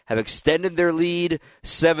Diamondbacks have extended their lead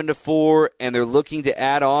 7-4, and they're looking to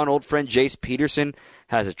add on. Old friend Jace Peterson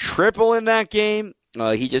has a triple in that game.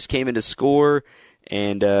 He just came in to score,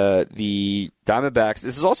 And the Diamondbacks,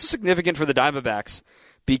 this is also significant for the Diamondbacks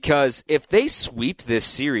because if they sweep this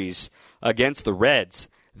series against the Reds,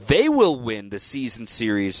 they will win the season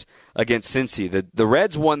series against Cincy. The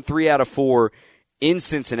Reds won 3 out of 4 in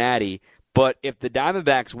Cincinnati, but if the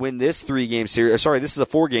Diamondbacks win this 3-game series, this is a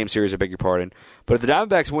 4-game series, I beg your pardon, but if the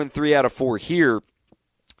Diamondbacks win 3 out of 4 here,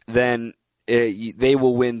 then they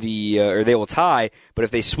will win or they will tie. But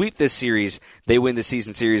if they sweep this series, they win the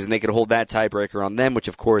season series, and they could hold that tiebreaker on them, which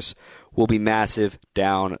of course will be massive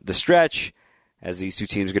down the stretch, as these two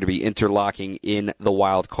teams are going to be interlocking in the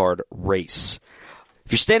wild card race.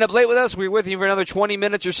 If you're staying up late with us, we're with you for another 20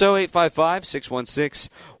 minutes or so.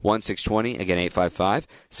 855-616-1620. Again,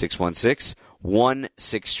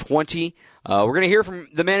 855-616-1620. We're going to hear from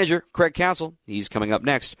the manager, Craig Counsell. He's coming up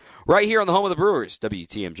next, right here on the home of the Brewers,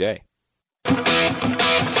 WTMJ.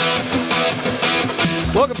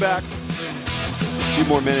 Welcome back. A few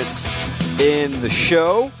more minutes in the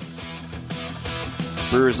show.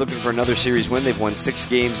 Brewers looking for another series win. They've won 6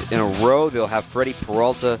 games in a row. They'll have Freddie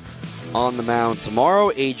Peralta on the mound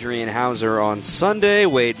tomorrow, Adrian Hauser on Sunday,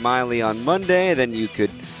 Wade Miley on Monday. Then you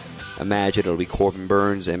could imagine it'll be Corbin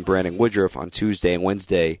Burns and Brandon Woodruff on Tuesday and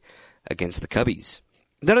Wednesday against the Cubbies.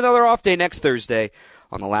 Then another off day next Thursday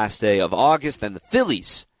on the last day of August. Then the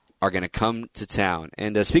Phillies are going to come to town.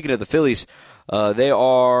 And speaking of the Phillies, they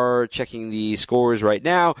are checking the scores right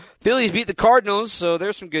now. Phillies beat the Cardinals, so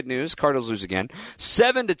there's some good news. Cardinals lose again,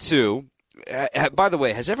 7-2. By the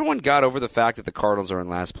way, has everyone got over the fact that the Cardinals are in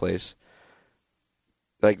last place?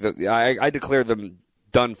 I declared them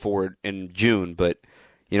done for in June, but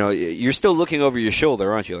you're still looking over your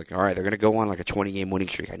shoulder, aren't you? Like, all right, they're going to go on like a 20-game winning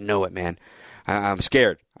streak. I know it, man. I'm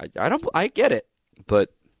scared. I get it,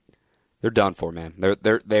 but they're done for, man.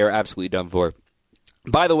 They are absolutely done for.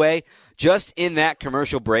 By the way, just in that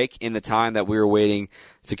commercial break, in the time that we were waiting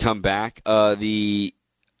to come back, the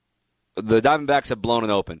Diamondbacks have blown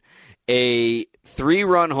it open. A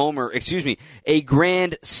 3-run homer, a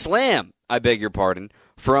grand slam, I beg your pardon,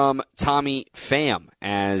 from Tommy Pham,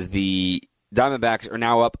 as the Diamondbacks are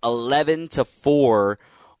now up 11-4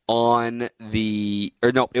 on the,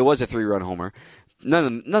 or no, it was a 3-run homer.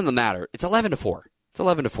 None of them matter. It's 11-4. It's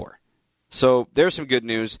 11-4. So there's some good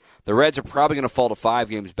news. The Reds are probably going to fall to 5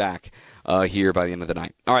 games back here by the end of the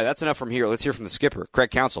night. All right, that's enough from here. Let's hear from the skipper,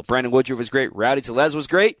 Craig Counsell. Brandon Woodruff was great. Rowdy Tellez was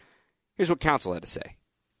great. Here's what Counsell had to say.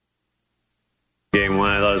 Game 1,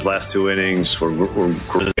 I thought his last 2 innings were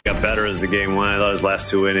got better as the game went. I thought his last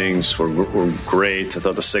 2 innings were great. I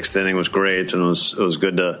thought the 6th inning was great, and it was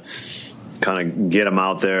good to kind of get him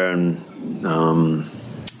out there. And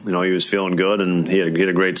he was feeling good, and he had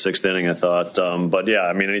a great 6th inning, I thought. But yeah,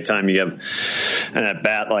 I mean, anytime you have an at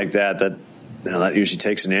bat like that that usually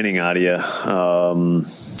takes an inning out of you.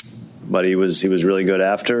 But he was really good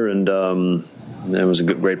after, and it was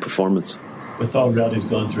a great performance. With all Rowdy's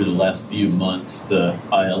gone through the last few months, the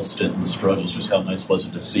IL stint and the struggles, just how nice was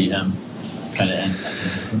it to see him kind of end that?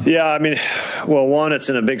 Yeah, I mean, well, one, it's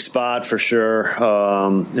in a big spot for sure. The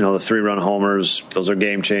 3-run homers, those are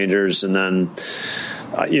game changers. And then,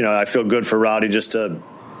 I feel good for Rowdy just to,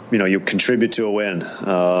 you contribute to a win.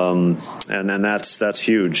 And then that's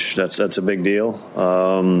huge. That's a big deal,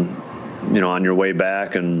 on your way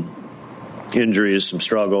back, and injuries, some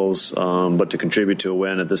struggles, but to contribute to a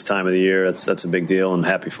win at this time of the year, that's a big deal, and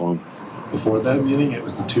happy for him. Before that meeting, it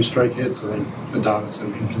was the 2 strike hits, I think Adonis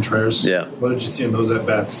and Contreras. Yeah. What did you see in those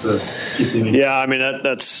at-bats to keep the inning? Yeah, I mean,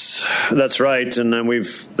 that's right, and then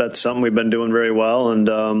that's something we've been doing very well, and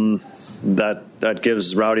that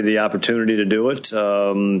gives Rowdy the opportunity to do it.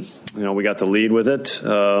 We got the lead with it.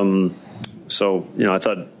 So, I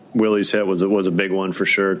thought Willie's hit was a big one for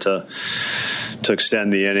sure to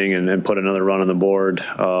extend the inning and put another run on the board,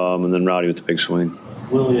 and then Rowdy with the big swing.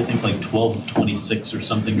 Willie, I think like 12 of 26 or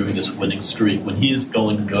something during this winning streak. When he's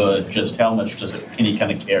going good, just how much can he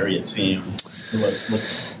kind of carry a team?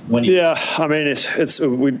 Yeah, I mean, it's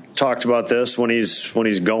we talked about this. When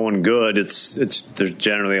he's going good, there's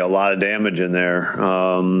generally a lot of damage in there,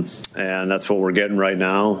 and that's what we're getting right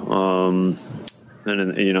now.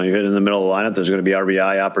 And you hit in the middle of the lineup, there's going to be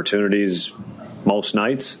RBI opportunities most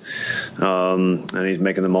nights, and he's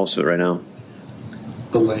making the most of it right now.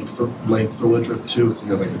 The length for Woodruff too.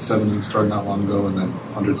 You like a 7-inning start not long ago, and then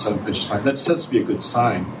 107 pitches. That just has to be a good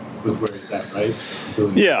sign with where he's at, right?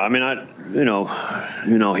 Yeah, I mean,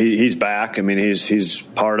 he's back. I mean, he's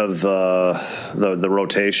part of the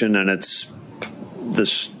rotation, and it's the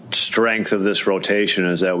strength of this rotation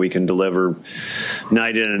is that we can deliver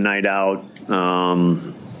night in and night out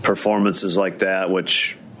performances like that,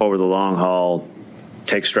 which over the long haul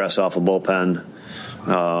take stress off a bullpen,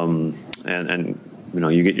 and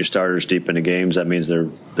you get your starters deep into games. That means they're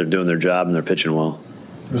doing their job and they're pitching well.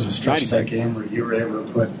 There was a stretch of that game where you were able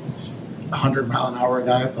to put 100-mile-an-hour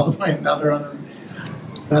guy followed by another on him.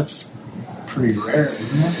 That's pretty rare,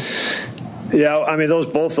 isn't it? Yeah, I mean,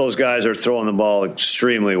 both those guys are throwing the ball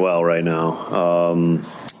extremely well right now,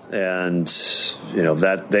 and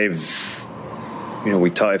that they've,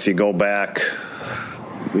 if you go back,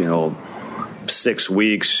 6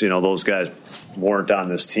 weeks, those guys weren't on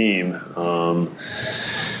this team,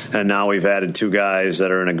 and now we've added 2 guys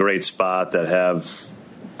that are in a great spot that have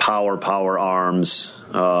power arms,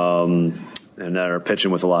 and that are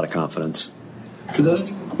pitching with a lot of confidence. Could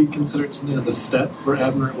that be considered something of a step for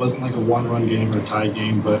Abner? It wasn't like a one-run game or a tie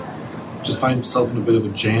game, but just find himself in a bit of a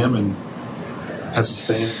jam and has to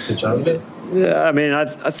stay and pitch out of it? Yeah, I mean, I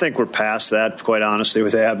think we're past that, quite honestly,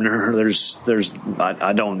 with Abner.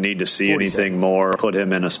 I don't need to see anything more. Put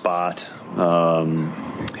him in a spot.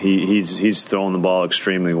 He's throwing the ball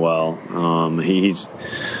extremely well.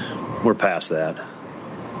 We're past that.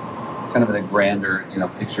 Kind of in a grander,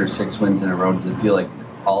 picture, 6 wins in a row. Does it feel like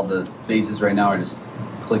all the phases right now are just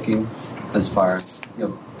clicking as far as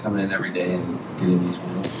coming in every day and getting these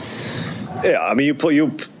wins? Yeah, I mean,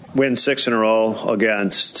 you win 6 in a row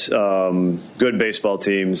against good baseball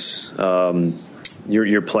teams.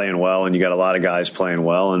 You're playing well, and you got a lot of guys playing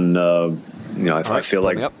well, and I feel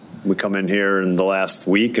like we come in here in the last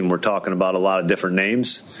week and we're talking about a lot of different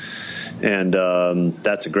names, and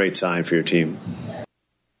that's a great sign for your team.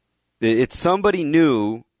 It's somebody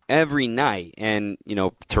new every night, and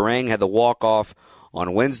Terang had the walk-off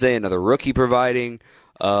on Wednesday, another rookie providing.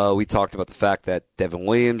 We talked about the fact that Devin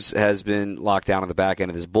Williams has been locked down on the back end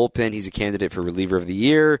of his bullpen. He's a candidate for reliever of the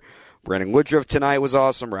year. Brandon Woodruff tonight was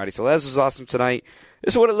awesome. Rowdy Tellez was awesome tonight.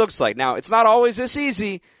 This is what it looks like. Now, it's not always this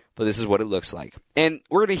easy, but this is what it looks like. And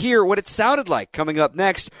we're going to hear what it sounded like coming up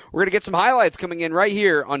next. We're going to get some highlights coming in right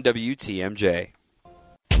here on WTMJ.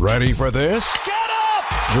 Ready for this? Get up!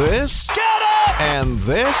 This? Get up! And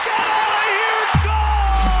this? Get out of here!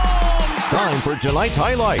 Go! Time for tonight's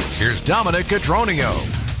highlights. Here's Dominic Cotroneo.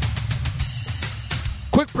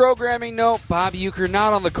 Quick programming note, Bob Uecker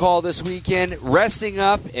not on the call this weekend, resting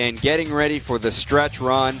up and getting ready for the stretch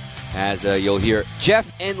run, as you'll hear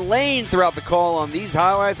Jeff and Lane throughout the call on these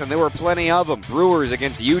highlights, and there were plenty of them. Brewers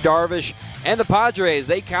against Yu Darvish and the Padres.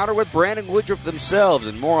 They counter with Brandon Woodruff themselves,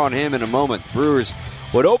 and more on him in a moment. The Brewers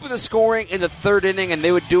would open the scoring in the 3rd inning, and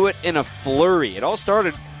they would do it in a flurry. It all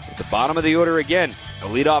started at the bottom of the order again. A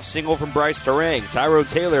leadoff single from Bryce Terang. Tyrone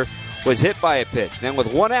Taylor was hit by a pitch. Then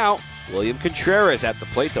with 1 out, William Contreras at the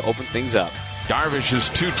plate to open things up. Darvish is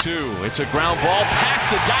 2-2. It's a ground ball past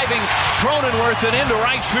the diving Cronenworth and into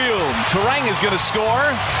right field. Terang is going to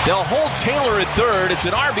score. They'll hold Taylor at 3rd. It's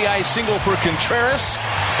an RBI single for Contreras,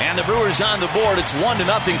 and the Brewers on the board. It's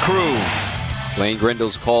 1-0 Crew. Lane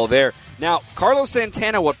Grendel's call there. Now, Carlos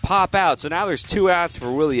Santana would pop out, so now there's 2 outs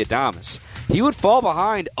for Willie Adames. He would fall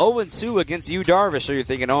behind 0-2 against Yu Darvish, so you're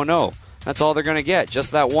thinking, oh no, that's all they're going to get,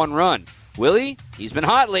 just that 1 run. Willie, he's been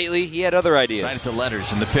hot lately. He had other ideas. Right at the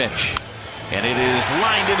letters in the pitch. And it is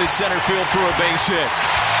lined into center field for a base hit.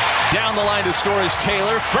 Down the line to score is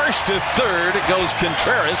Taylor. First to 3rd goes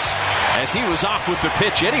Contreras, as he was off with the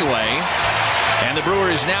pitch anyway. And the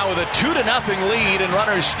Brewers now with a 2-0 lead, and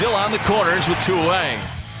runners still on the corners with 2 away.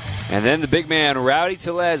 And then the big man, Rowdy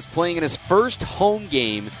Tellez, playing in his first home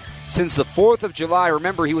game since the 4th of July.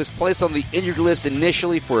 Remember, he was placed on the injured list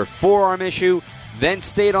initially for a forearm issue, then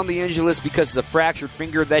stayed on the injured list because of the fractured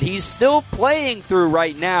finger that he's still playing through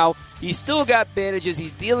right now. He's still got bandages.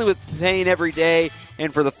 He's dealing with pain every day.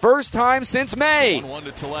 And for the first time since May. 1-1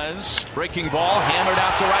 to Tellez. Breaking ball, hammered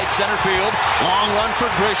out to right center field. Long run for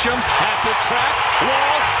Grisham. At the track.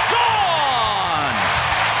 Wall. Gone!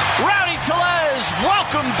 Rowdy Tellez,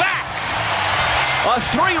 welcome back. A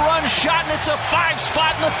 3-run shot, and it's a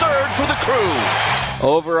 5-spot in the 3rd for the Crew.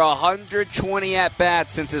 Over 120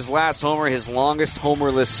 at-bats since his last homer, his longest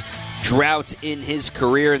homerless drought in his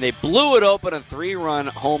career, and they blew it open. A 3-run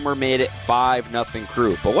homer made it 5-0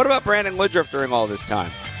 Crew. But what about Brandon Woodruff during all this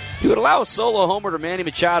time? He would allow a solo homer to Manny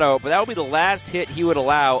Machado, but that would be the last hit he would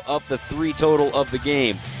allow of the 3 total of the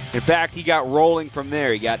game. In fact, he got rolling from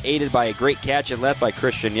there. He got aided by a great catch at left by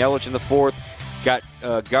Christian Yelich in the 4th. Got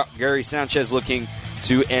Gary Sanchez looking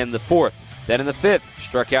to end the 4th. Then in the 5th,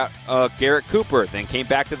 struck out Garrett Cooper. Then came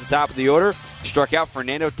back to the top of the order, struck out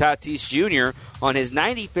Fernando Tatis Jr. on his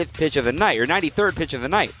 95th pitch of the night, or 93rd pitch of the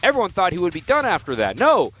night. Everyone thought he would be done after that.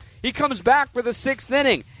 No, he comes back for the 6th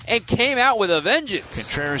inning and came out with a vengeance.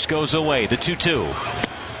 Contreras goes away, the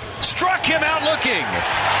 2-2. Struck him out looking.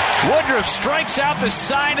 Woodruff strikes out the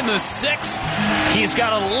side in the 6th. He's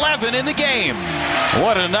got 11 in the game.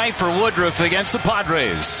 What a night for Woodruff against the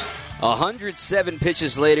Padres. 107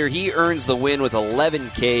 pitches later, he earns the win with 11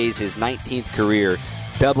 Ks, his 19th career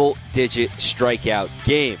double-digit strikeout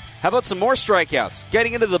game. How about some more strikeouts?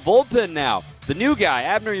 Getting into the bullpen now. The new guy,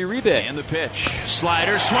 Abner Uribe. And the pitch.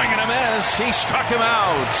 Slider, swing and a miss. He struck him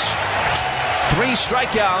out. 3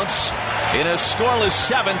 strikeouts in a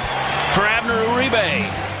scoreless 7th for Abner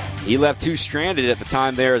Uribe. He left 2 stranded at the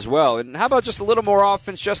time there as well. And how about just a little more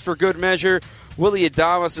offense just for good measure? Willie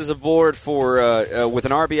Adames is aboard for with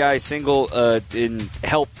an RBI single in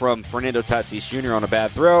help from Fernando Tatis Jr. on a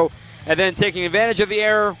bad throw. And then taking advantage of the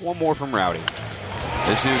error, one more from Rowdy.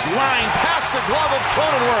 This is line past the glove of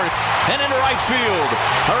Cronenworth and into right field.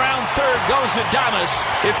 Around third goes Adames.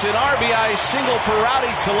 It's an RBI single for Rowdy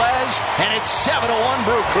Tellez, and it's 7-1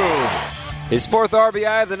 Brew Crew. His 4th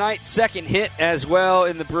RBI of the night, 2nd hit as well,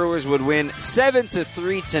 and the Brewers would win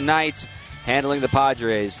 7-3 tonight, handling the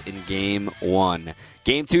Padres in Game 1.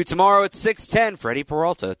 Game 2 tomorrow at 6:10. Freddie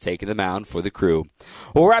Peralta taking the mound for the Crew.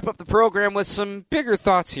 We'll wrap up the program with some bigger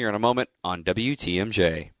thoughts here in a moment on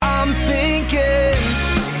WTMJ. I'm thinking.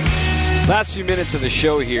 Last few minutes of the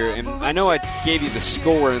show here, and I know I gave you the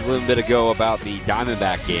score a little bit ago about the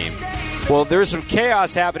Diamondback game. Well, there's some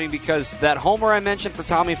chaos happening because that homer I mentioned for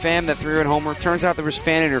Tommy Pham, that 3-run homer, turns out there was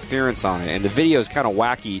fan interference on it, and the video is kind of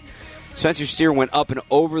wacky. Spencer Steer went up and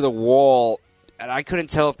over the wall, and I couldn't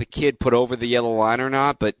tell if the kid put over the yellow line or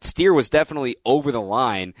not, but Steer was definitely over the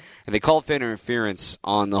line, and they called fan interference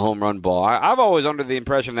on the home run ball. I've always under the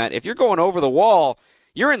impression that if you're going over the wall,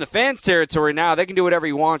 you're in the fans' territory now. They can do whatever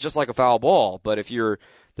you want, just like a foul ball. But if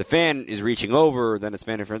the fan is reaching over, then it's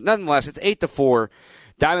fan interference. Nonetheless, it's 8-4.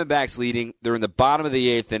 Diamondbacks leading. They're in the bottom of the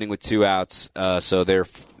 8th inning with 2 outs, so they're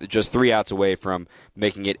just 3 outs away from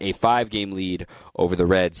making it a 5-game lead over the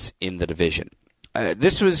Reds in the division.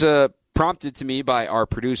 This was prompted to me by our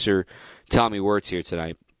producer, Tommy Wirtz, here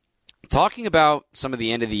tonight, talking about some of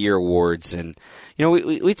the end-of-the-year awards. And,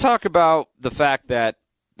 we talk about the fact that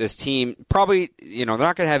this team probably, they're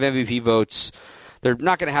not going to have MVP votes. They're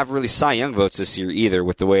not going to have really Cy Young votes this year either,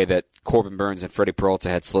 with the way that Corbin Burns and Freddie Peralta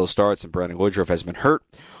had slow starts and Brandon Woodruff has been hurt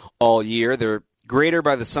all year. They're greater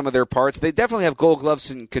by the sum of their parts. They definitely have Gold Gloves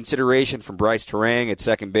in consideration from Bryce Terang at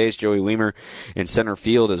second base, Joey Weimer in center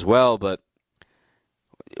field as well. But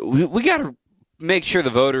we got to make sure the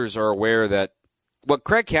voters are aware that what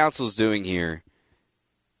Craig Counsell is doing here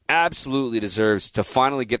absolutely deserves to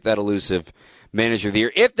finally get that elusive Manager of the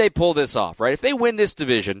Year if they pull this off, right? If they win this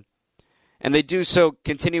division, and they do so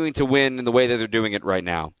continuing to win in the way that they're doing it right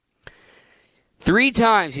now. 3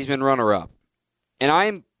 times he's been runner-up. And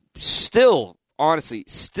I'm still, honestly,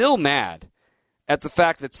 mad at the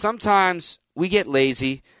fact that sometimes we get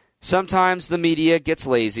lazy. Sometimes the media gets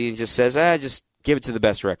lazy and just says, just give it to the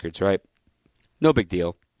best records, right? No big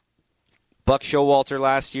deal. Buck Showalter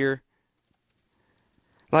last year.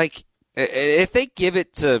 Like, if you give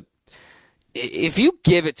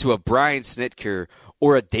it to a Brian Snitker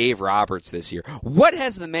or a Dave Roberts this year, what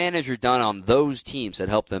has the manager done on those teams that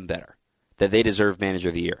helped them better, that they deserve Manager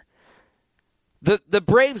of the Year? The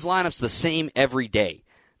Braves lineup's the same every day.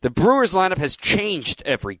 The Brewers lineup has changed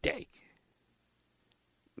every day.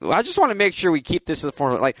 I just want to make sure we keep this in the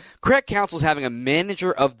format. Like, Craig Counsell's having a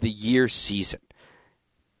Manager of the Year season.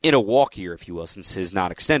 In a walk year, if you will, since his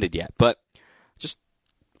not extended yet. But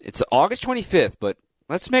it's August 25th, but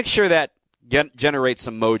let's make sure that generates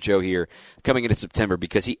some mojo here coming into September,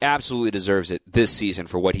 because he absolutely deserves it this season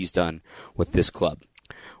for what he's done with this club.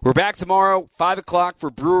 We're back tomorrow, 5 o'clock for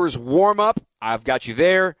Brewers warm-up. I've got you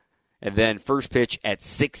there. And then first pitch at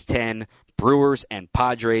 6:10, Brewers and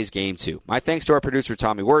Padres Game 2. My thanks to our producer,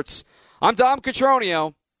 Tommy Wirtz. I'm Dom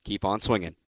Cotroneo. Keep on swinging.